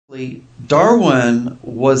Darwin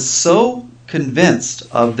was so convinced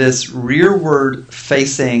of this rearward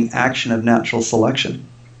facing action of natural selection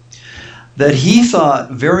that he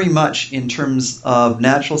thought very much in terms of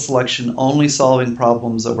natural selection only solving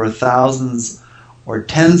problems over thousands or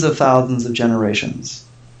tens of thousands of generations.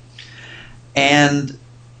 And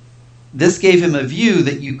this gave him a view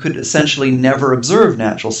that you could essentially never observe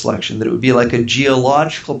natural selection, that it would be like a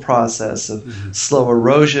geological process of slow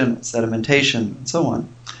erosion, sedimentation, and so on.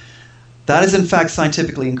 That is in fact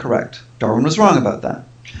scientifically incorrect. Darwin was wrong about that.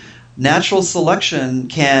 Natural selection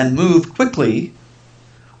can move quickly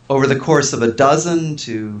over the course of a dozen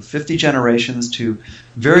to 50 generations to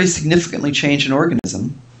very significantly change an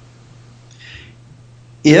organism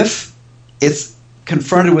if it's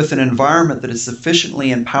confronted with an environment that is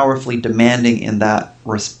sufficiently and powerfully demanding in that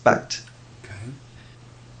respect. Okay.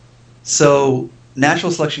 So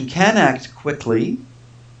natural selection can act quickly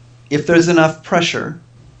if there's enough pressure,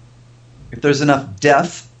 if there's enough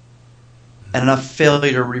death, and enough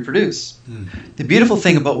failure to reproduce. The beautiful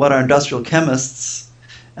thing about what our industrial chemists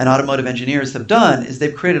and automotive engineers have done is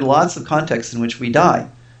they've created lots of contexts in which we die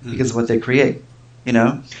because of what they create. You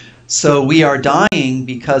know, so we are dying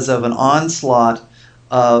because of an onslaught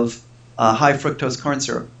of high fructose corn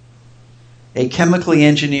syrup, a chemically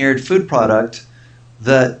engineered food product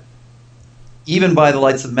that, even by the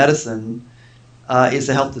lights of medicine, is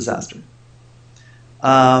a health disaster.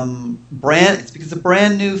 It's because it's a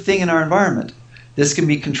brand new thing in our environment. This can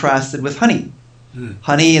be contrasted with honey.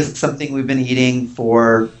 Honey is something we've been eating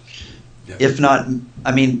for, if not,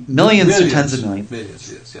 I mean, millions to tens of millions.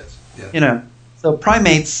 Millions, yes. Yeah. You know, so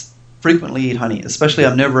primates frequently eat honey, especially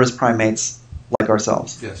omnivorous primates like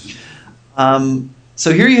ourselves. Yes.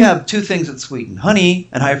 So here you have two things that sweeten, honey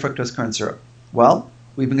and high fructose corn syrup. Well,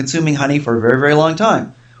 we've been consuming honey for a very, very long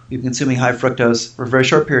time. We've been consuming high fructose for a very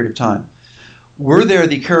short period of time. Were there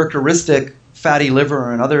the characteristic fatty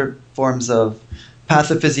liver and other forms of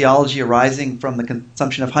pathophysiology arising from the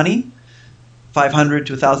consumption of honey 500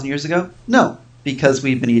 to 1,000 years ago? No, because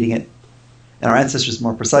we've been eating it, and our ancestors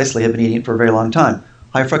more precisely have been eating it for a very long time.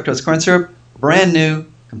 High fructose corn syrup, brand new,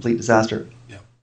 complete disaster.